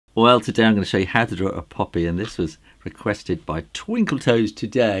Well, today I'm going to show you how to draw a poppy, and this was requested by Twinkletoes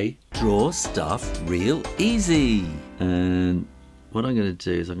today. Draw stuff real easy. And what I'm going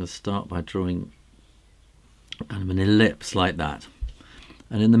to do is I'm going to start by drawing kind of an ellipse like that.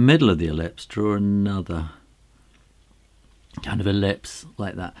 And in the middle of the ellipse, draw another kind of ellipse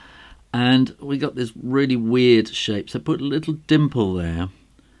like that. And we got this really weird shape. So put a little dimple there.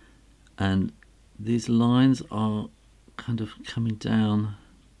 And these lines are kind of coming down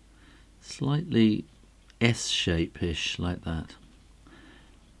slightly S-shape-ish like that.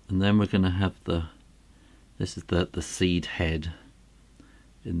 And then we're going to have this is the seed head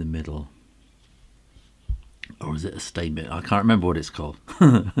in the middle. Or is it a stamen? I can't remember what it's called.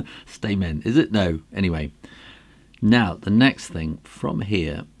 Stamen, is it? No. Anyway. Now, the next thing, from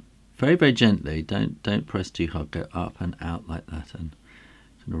here, very, very gently, don't press too hard, go up and out like that, and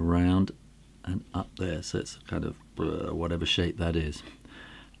around and up there. So it's kind of whatever shape that is.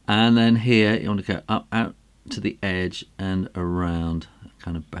 And then here you want to go up, out to the edge and around,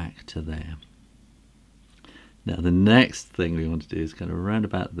 kind of back to there. Now the next thing we want to do is kind of round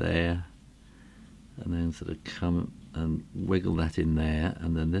about there, and then sort of come and wiggle that in there,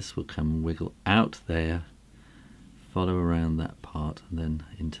 and then this will come and wiggle out there, follow around that part, and then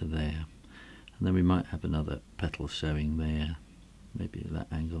into there. And then we might have another petal showing there, maybe at that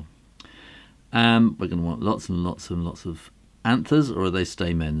angle. We're going to want lots and lots and lots of anthers, or are they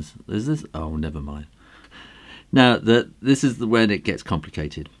stamens? Is this? Oh, never mind. Now, this is when it gets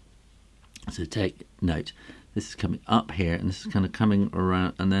complicated. So take note. This is coming up here, and this is kind of coming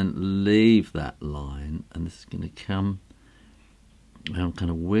around, and then leave that line, and this is going to come and kind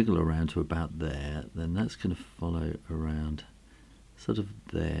of wiggle around to about there. Then that's going to follow around sort of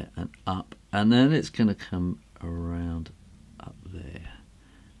there and up, and then it's going to come around up there,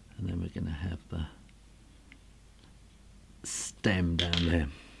 and then we're going to have the stem down there.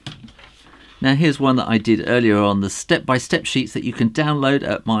 Now here's one that I did earlier on, the step-by-step sheets that you can download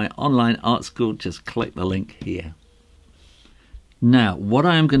at my online art school. Just click the link here. Now what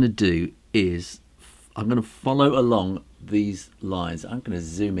I am going to do is I'm going to follow along these lines. I'm going to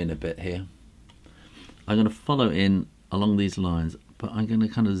zoom in a bit here. I'm going to follow in along these lines, but I'm going to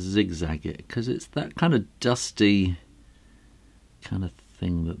kind of zigzag it because it's that kind of dusty kind of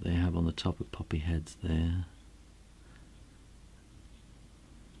thing that they have on the top of poppy heads there.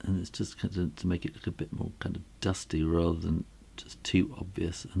 And it's just kind of to make it look a bit more kind of dusty rather than just too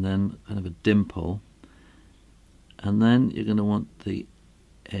obvious. And then kind of a dimple. And then you're going to want the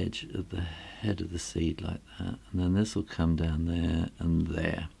edge of the head of the seed like that. And then this will come down there and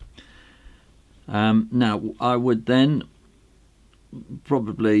there. Now I would then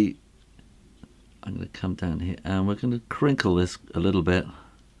probably, I'm going to come down here and we're going to crinkle this a little bit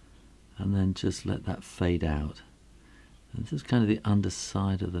and then just let that fade out. And this is kind of the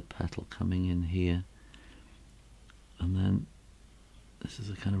underside of the petal coming in here, and then this is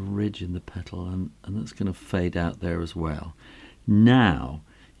a kind of ridge in the petal, and that's going to fade out there as well. Now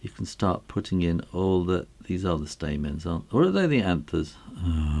you can start putting in all these are the stamens, aren't, or are they the anthers?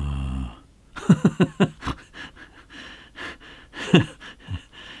 Oh.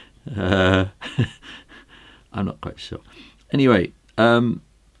 I'm not quite sure. Anyway, there's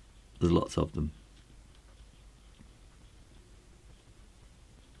lots of them.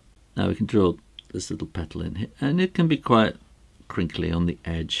 Now we can draw this little petal in here, and it can be quite crinkly on the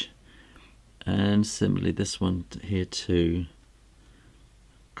edge. And similarly this one here too.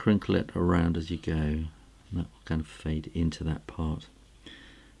 Crinkle it around as you go, and that will kind of fade into that part.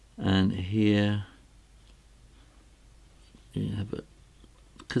 And here you have it,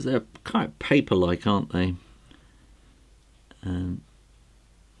 because they're quite paper-like, aren't they? And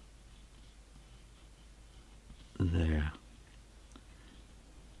there.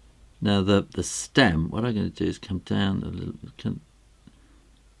 Now the stem, what I'm going to do is come down a little bit.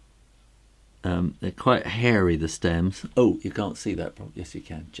 They're quite hairy, the stems. Oh, you can't see that. Yes, you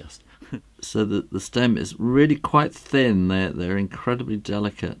can, just. So the stem is really quite thin. They're incredibly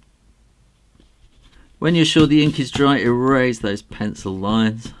delicate. When you're sure the ink is dry, erase those pencil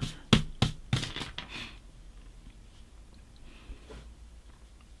lines.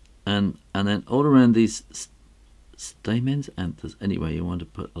 And then all around these stamens, anthers, anyway, you want to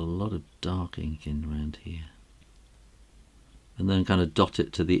put a lot of dark ink in around here. And then kind of dot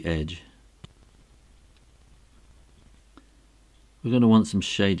it to the edge. We're going to want some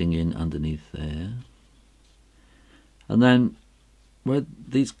shading in underneath there. And then where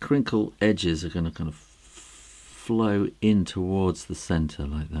these crinkle edges are going to kind of flow in towards the center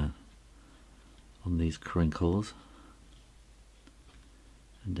like that on these crinkles.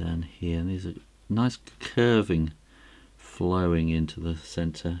 And down here, and these are nice curving flowing into the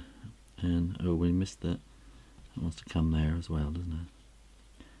centre. And oh, we missed that. That wants to come there as well, doesn't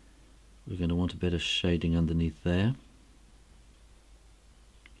it? We're going to want a bit of shading underneath there.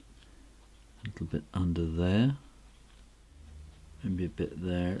 A little bit under there. Maybe a bit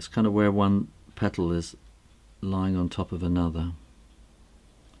there. It's kind of where one petal is lying on top of another.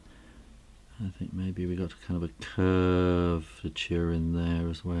 I think maybe we got kind of a curvature in there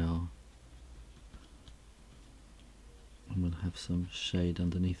as well. And we'll have some shade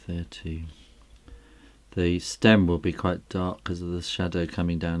underneath there too. The stem will be quite dark because of the shadow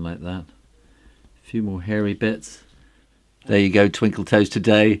coming down like that. A few more hairy bits. There you go, Twinkle Toes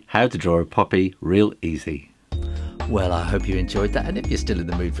today. How to draw a poppy real easy. Well, I hope you enjoyed that, and if you're still in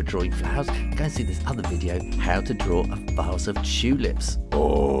the mood for drawing flowers, go and see this other video, how to draw a vase of tulips.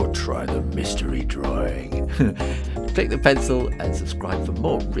 Or try the mystery drawing. Click the pencil and subscribe for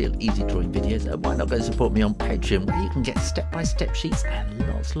more real easy drawing videos, and why not go support me on Patreon, where you can get step-by-step sheets and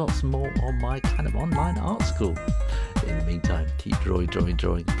lots more on my kind of online art school. In the meantime, keep drawing.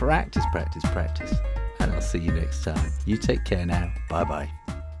 Practice, and I'll see you next time. You take care now. Bye-bye.